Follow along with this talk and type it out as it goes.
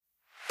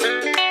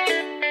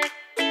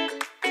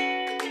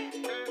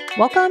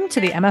Welcome to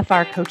the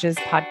MFR Coaches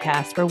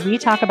Podcast, where we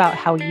talk about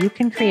how you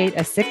can create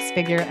a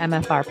six-figure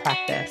MFR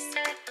practice.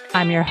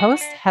 I'm your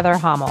host, Heather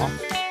Hommel.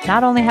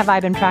 Not only have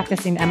I been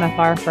practicing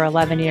MFR for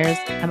 11 years,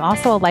 I'm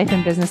also a life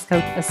and business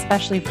coach,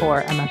 especially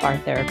for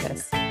MFR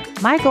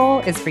therapists. My goal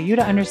is for you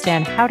to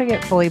understand how to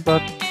get fully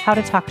booked, how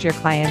to talk to your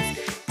clients,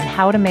 and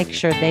how to make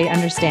sure they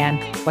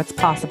understand what's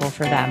possible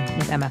for them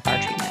with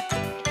MFR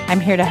treatment. I'm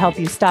here to help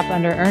you stop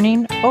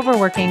under-earning,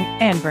 overworking,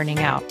 and burning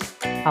out.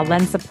 I'll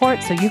lend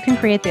support so you can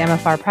create the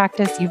MFR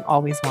practice you've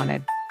always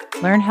wanted.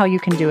 Learn how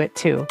you can do it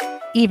too,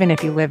 even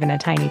if you live in a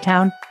tiny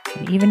town,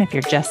 and even if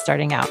you're just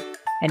starting out,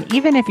 and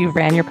even if you've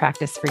ran your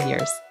practice for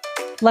years.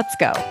 Let's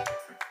go.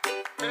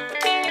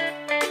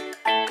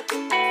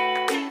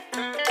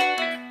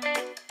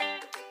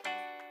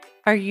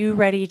 Are you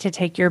ready to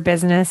take your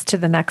business to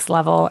the next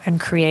level and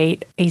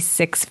create a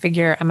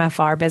six-figure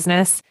MFR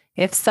business?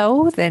 If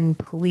so, then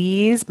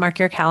please mark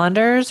your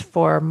calendars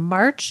for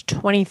March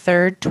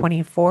 23rd,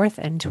 24th,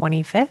 and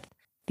 25th.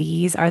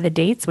 These are the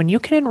dates when you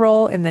can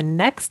enroll in the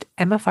next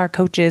MFR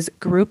Coaches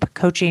group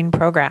coaching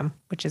program,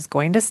 which is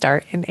going to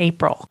start in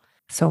April.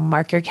 So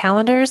mark your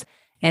calendars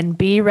and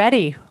be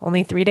ready.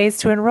 Only 3 days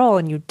to enroll,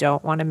 and you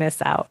don't want to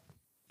miss out.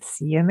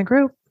 See you in the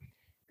group.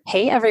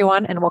 Hey,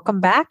 everyone, and welcome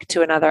back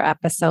to another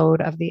episode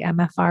of the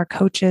MFR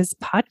Coaches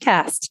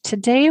Podcast.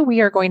 Today,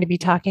 we are going to be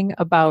talking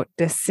about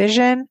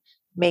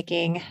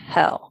decision-making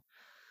hell.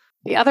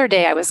 The other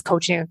day, I was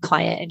coaching a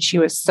client and she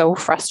was so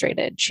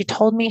frustrated. She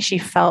told me she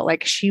felt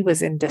like she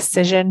was in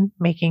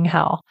decision-making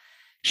hell.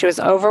 She was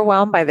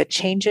overwhelmed by the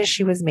changes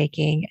she was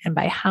making and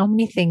by how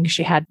many things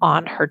she had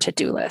on her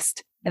to-do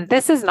list. And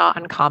this is not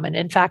uncommon.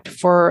 In fact,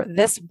 for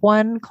this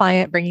one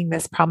client bringing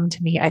this problem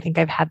to me, I think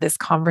I've had this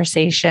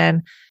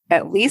conversation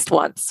at least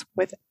once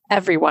with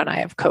everyone I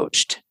have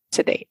coached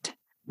to date.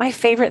 My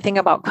favorite thing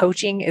about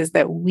coaching is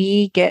that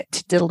we get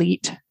to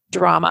delete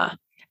drama.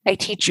 I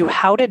teach you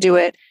how to do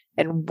it.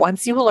 And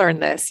once you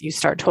learn this, you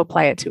start to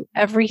apply it to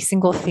every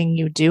single thing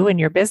you do in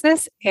your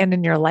business and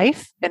in your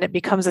life, and it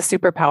becomes a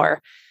superpower.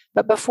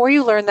 But before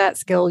you learn that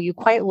skill, you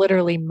quite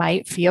literally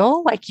might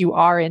feel like you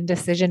are in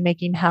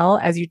decision-making hell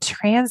as you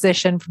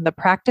transition from the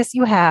practice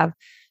you have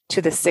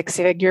to the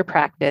six-figure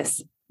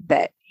practice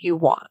that you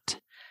want.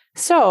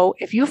 So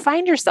if you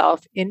find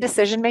yourself in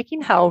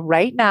decision-making hell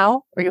right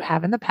now, or you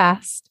have in the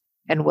past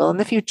and will in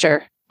the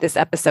future, this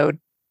episode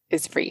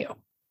is for you.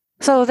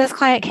 So this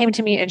client came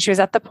to me and she was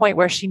at the point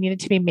where she needed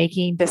to be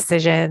making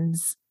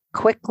decisions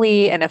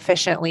quickly and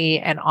efficiently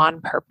and on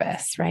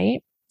purpose,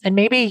 right? And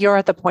maybe you're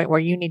at the point where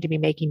you need to be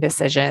making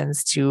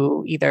decisions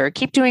to either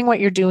keep doing what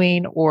you're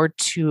doing or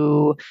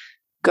to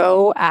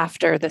go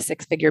after the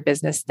six-figure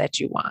business that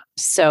you want.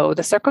 So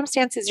the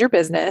circumstance is your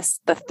business.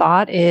 The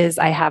thought is,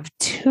 I have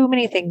too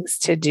many things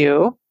to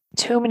do,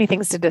 too many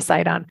things to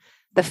decide on.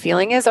 The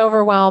feeling is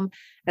overwhelm,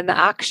 and the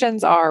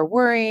actions are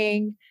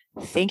worrying,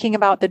 thinking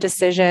about the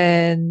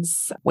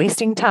decisions,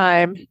 wasting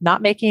time,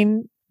 not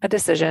making a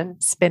decision,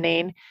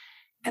 spinning.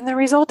 And the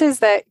result is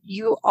that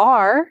you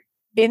are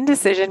in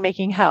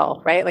decision-making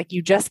hell, right? Like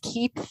you just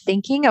keep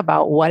thinking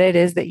about what it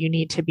is that you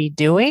need to be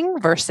doing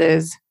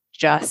versus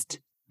just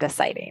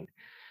deciding.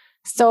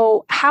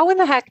 So how in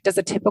the heck does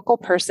a typical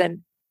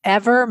person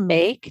ever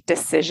make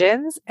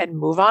decisions and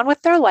move on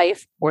with their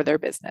life or their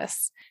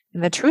business?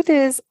 And the truth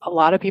is, a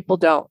lot of people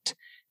don't.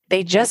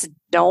 They just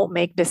don't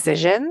make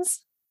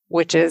decisions,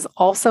 which is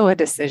also a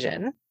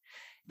decision.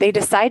 They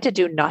decide to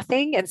do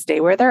nothing and stay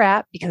where they're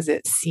at because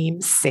it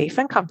seems safe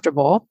and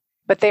comfortable,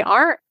 but they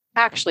aren't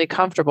actually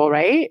comfortable,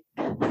 right?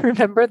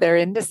 Remember, they're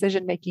in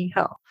decision-making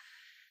hell.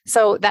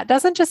 So that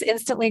doesn't just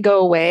instantly go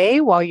away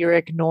while you're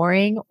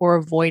ignoring or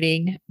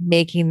avoiding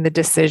making the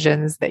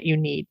decisions that you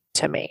need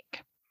to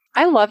make.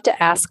 I love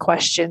to ask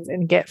questions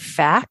and get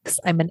facts.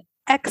 I'm an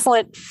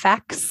excellent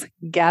facts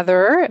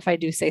gatherer, if I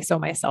do say so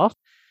myself.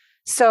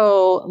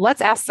 So let's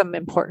ask some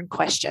important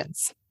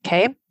questions.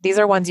 Okay. These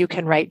are ones you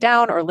can write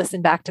down or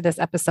listen back to this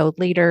episode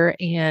later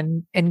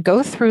and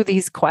go through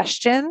these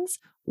questions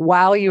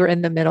while you're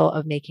in the middle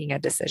of making a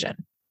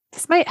decision.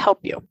 This might help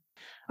you.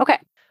 Okay.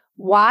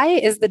 Why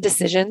is the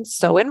decision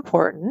so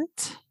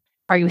important?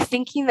 Are you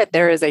thinking that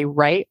there is a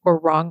right or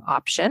wrong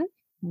option?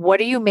 What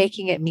are you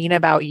making it mean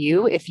about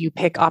you if you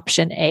pick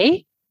option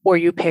A or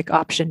you pick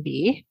option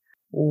B?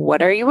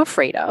 What are you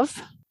afraid of?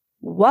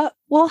 What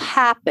will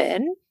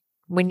happen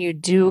when you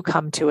do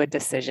come to a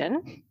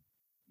decision?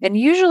 And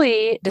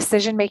usually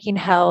decision-making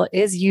hell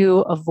is you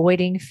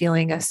avoiding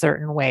feeling a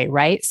certain way,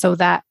 right? So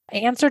that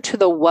answer to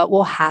the what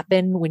will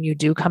happen when you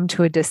do come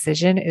to a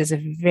decision is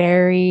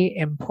very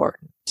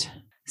important.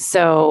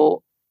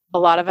 So a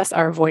lot of us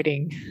are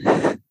avoiding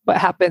what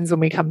happens when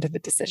we come to the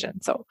decision.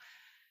 So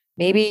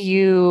maybe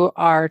you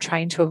are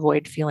trying to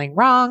avoid feeling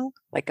wrong,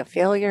 like a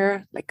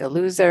failure, like a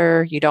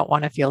loser. You don't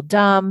want to feel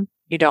dumb.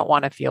 You don't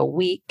want to feel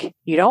weak.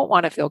 You don't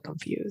want to feel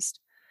confused.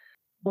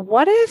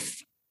 What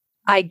if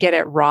I get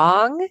it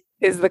wrong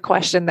is the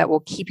question that will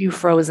keep you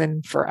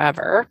frozen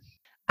forever.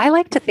 I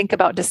like to think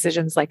about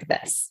decisions like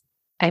this.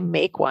 I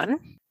make one,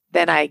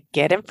 then I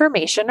get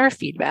information or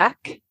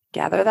feedback,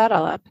 gather that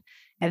all up,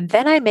 And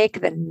then I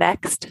make the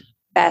next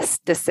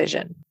best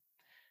decision.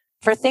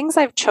 For things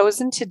I've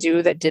chosen to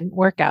do that didn't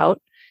work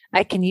out,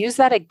 I can use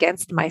that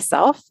against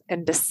myself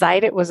and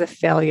decide it was a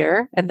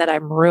failure and that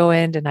I'm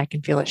ruined and I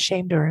can feel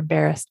ashamed or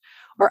embarrassed.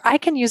 Or I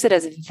can use it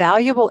as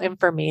valuable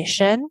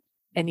information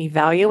and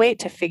evaluate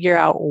to figure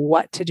out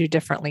what to do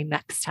differently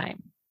next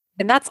time.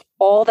 And that's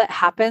all that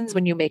happens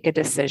when you make a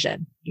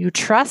decision. You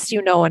trust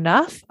you know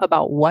enough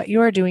about what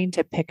you are doing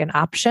to pick an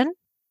option.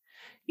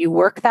 You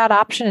work that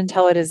option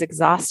until it is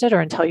exhausted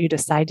or until you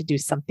decide to do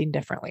something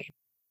differently.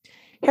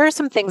 Here are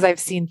some things I've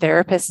seen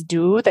therapists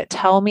do that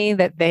tell me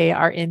that they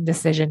are in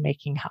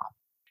decision-making hell.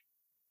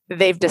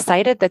 They've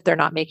decided that they're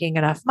not making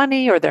enough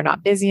money, or they're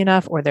not busy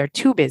enough, or they're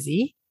too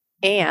busy,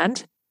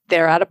 and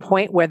they're at a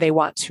point where they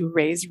want to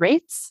raise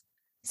rates.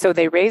 So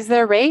they raise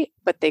their rate,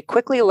 but they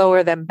quickly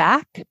lower them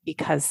back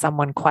because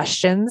someone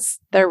questions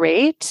their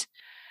rate,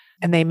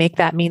 and they make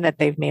that mean that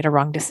they've made a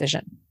wrong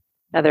decision.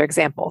 Another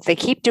example, if they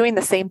keep doing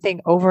the same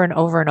thing over and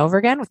over and over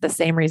again with the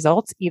same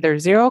results, either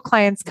zero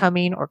clients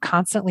coming or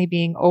constantly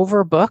being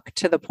overbooked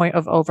to the point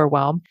of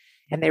overwhelm,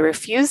 and they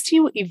refuse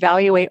to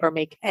evaluate or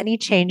make any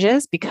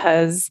changes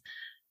because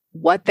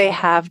what they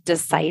have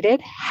decided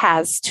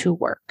has to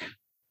work.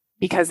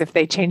 Because if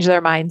they change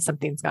their mind,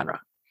 something's gone wrong.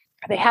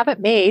 They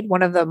haven't made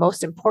one of the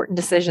most important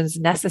decisions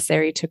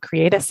necessary to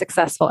create a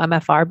successful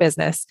MFR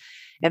business,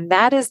 and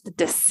that is the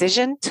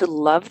decision to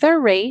love their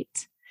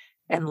rate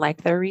and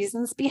like the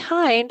reasons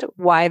behind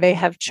why they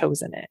have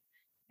chosen it.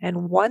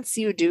 And once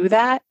you do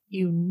that,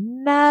 you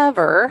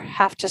never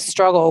have to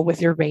struggle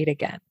with your rate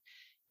again.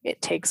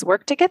 It takes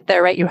work to get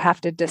there, right? You have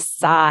to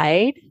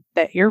decide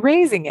that you're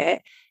raising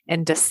it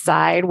and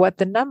decide what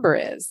the number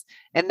is.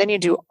 And then you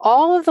do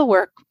all of the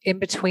work in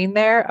between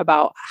there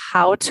about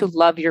how to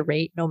love your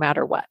rate no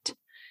matter what.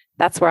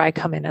 That's where I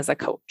come in as a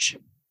coach.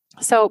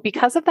 So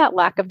because of that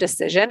lack of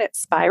decision, it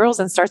spirals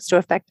and starts to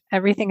affect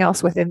everything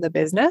else within the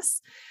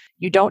business.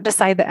 You don't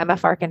decide that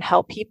MFR can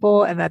help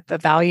people and that the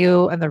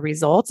value and the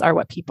results are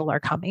what people are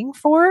coming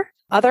for.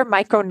 Other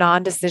micro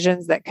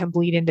non-decisions that can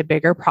bleed into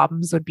bigger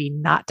problems would be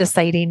not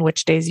deciding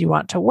which days you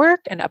want to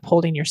work and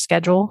upholding your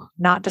schedule,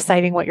 not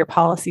deciding what your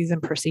policies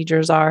and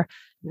procedures are,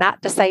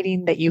 not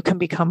deciding that you can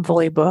become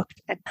fully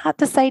booked, and not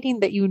deciding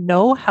that you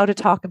know how to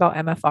talk about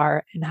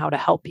MFR and how to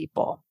help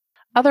people.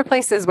 Other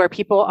places where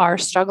people are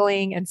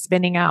struggling and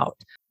spinning out.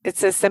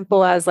 It's as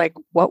simple as like,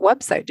 what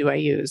website do I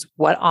use?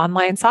 What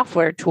online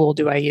software tool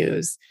do I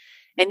use?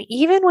 And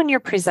even when you're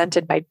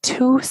presented by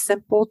two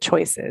simple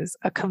choices,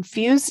 a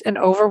confused and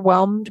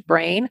overwhelmed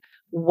brain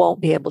won't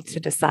be able to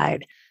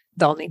decide.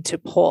 They'll need to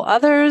poll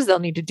others. They'll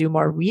need to do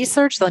more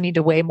research. They'll need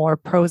to weigh more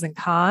pros and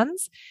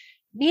cons.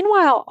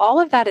 Meanwhile, all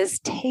of that is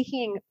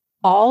taking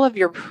all of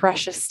your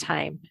precious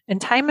time.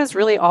 And time is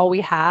really all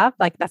we have.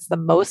 Like that's the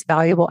most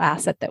valuable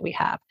asset that we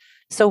have.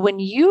 So when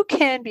you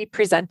can be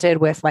presented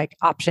with like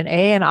option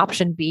A and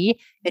option B,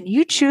 and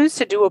you choose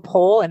to do a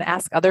poll and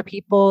ask other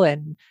people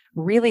and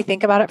really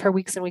think about it for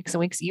weeks and weeks and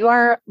weeks, you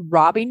are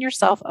robbing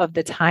yourself of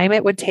the time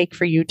it would take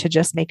for you to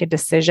just make a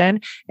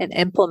decision and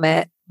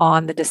implement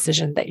on the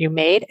decision that you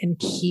made and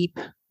keep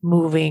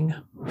moving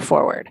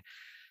forward.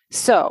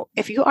 So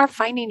if you are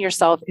finding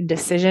yourself in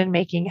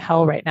decision-making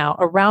hell right now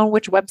around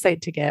which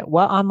website to get,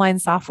 what online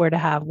software to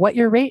have, what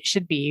your rate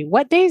should be,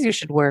 what days you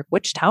should work,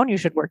 which town you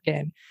should work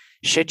in,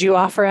 should you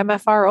offer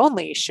MFR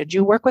only? Should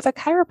you work with a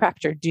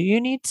chiropractor? Do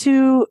you need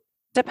to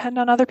depend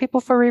on other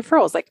people for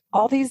referrals? Like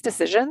all these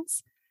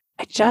decisions,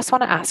 I just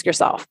want to ask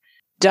yourself,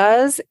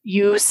 does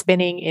you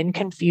spinning in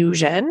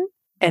confusion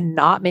and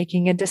not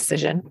making a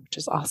decision, which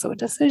is also a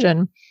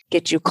decision,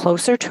 get you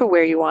closer to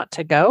where you want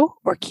to go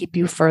or keep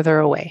you further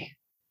away?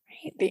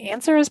 Right? The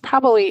answer is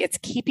probably it's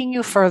keeping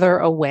you further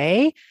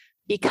away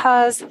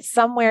because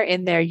somewhere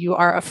in there you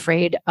are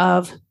afraid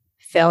of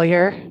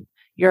failure.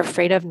 You're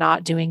afraid of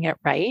not doing it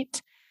right.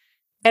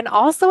 And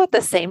also at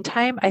the same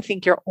time, I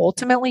think you're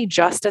ultimately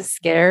just as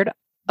scared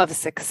of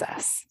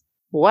success.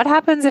 What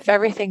happens if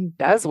everything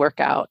does work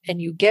out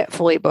and you get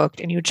fully booked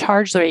and you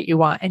charge the rate you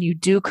want and you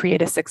do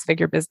create a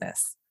six-figure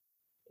business?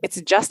 It's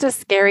just as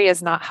scary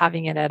as not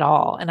having it at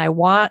all. And I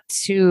want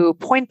to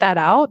point that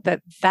out,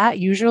 that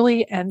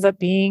usually ends up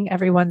being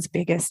everyone's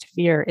biggest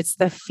fear. It's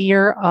the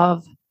fear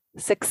of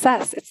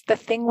success. It's the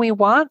thing we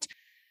want.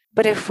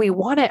 But if we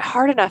want it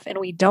hard enough and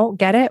we don't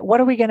get it, what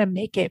are we going to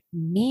make it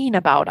mean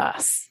about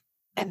us?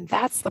 And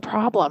that's the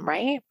problem,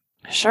 right?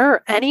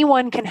 Sure,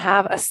 anyone can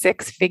have a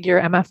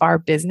six-figure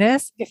MFR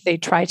business if they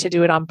try to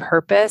do it on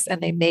purpose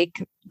and they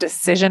make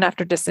decision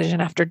after decision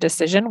after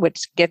decision,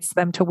 which gets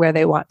them to where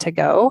they want to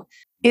go.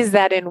 Is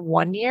that in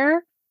 1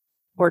 year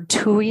or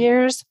 2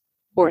 years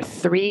or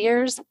 3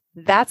 years?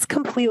 That's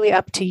completely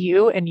up to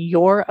you and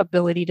your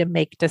ability to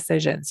make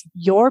decisions.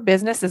 Your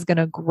business is going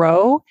to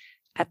grow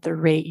at the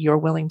rate you're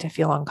willing to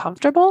feel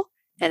uncomfortable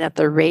and at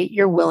the rate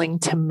you're willing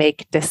to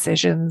make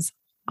decisions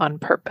on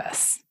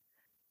purpose.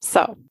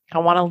 So I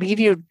want to leave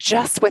you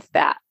just with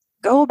that.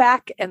 Go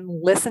back and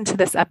listen to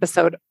this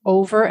episode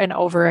over and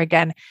over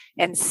again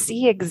and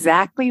see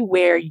exactly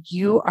where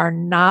you are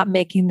not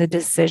making the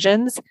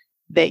decisions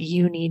that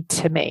you need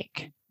to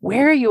make.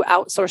 Where are you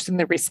outsourcing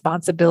the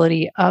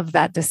responsibility of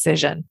that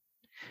decision?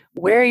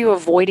 Where are you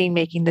avoiding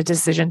making the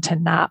decision to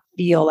not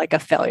feel like a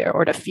failure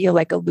or to feel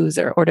like a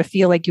loser or to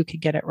feel like you could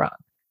get it wrong?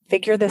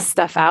 Figure this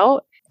stuff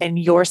out, and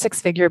your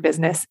six-figure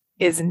business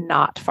is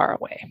not far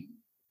away.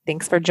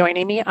 Thanks for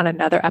joining me on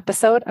another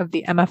episode of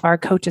the MFR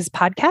Coaches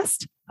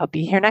Podcast. I'll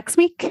be here next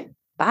week.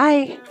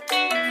 Bye.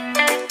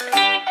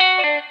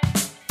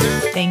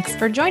 Thanks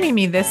for joining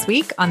me this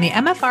week on the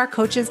MFR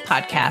Coaches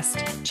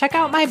Podcast. Check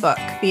out my book,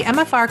 The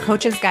MFR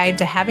Coach's Guide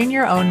to Having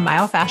Your Own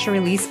Myofascial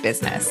Release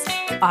Business.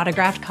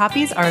 Autographed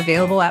copies are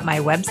available at my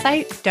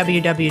website,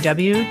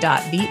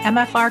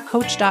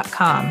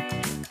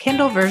 www.themfrcoach.com.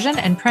 Kindle version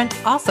and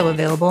print also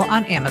available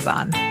on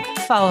Amazon.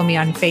 Follow me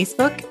on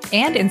Facebook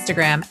and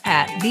Instagram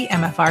at The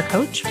MFR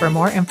Coach for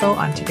more info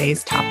on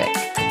today's topic.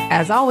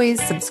 As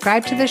always,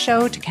 subscribe to the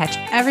show to catch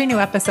every new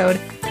episode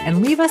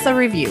and leave us a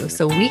review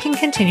so we can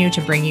continue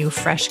to bring you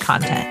fresh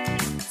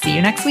content. See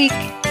you next week.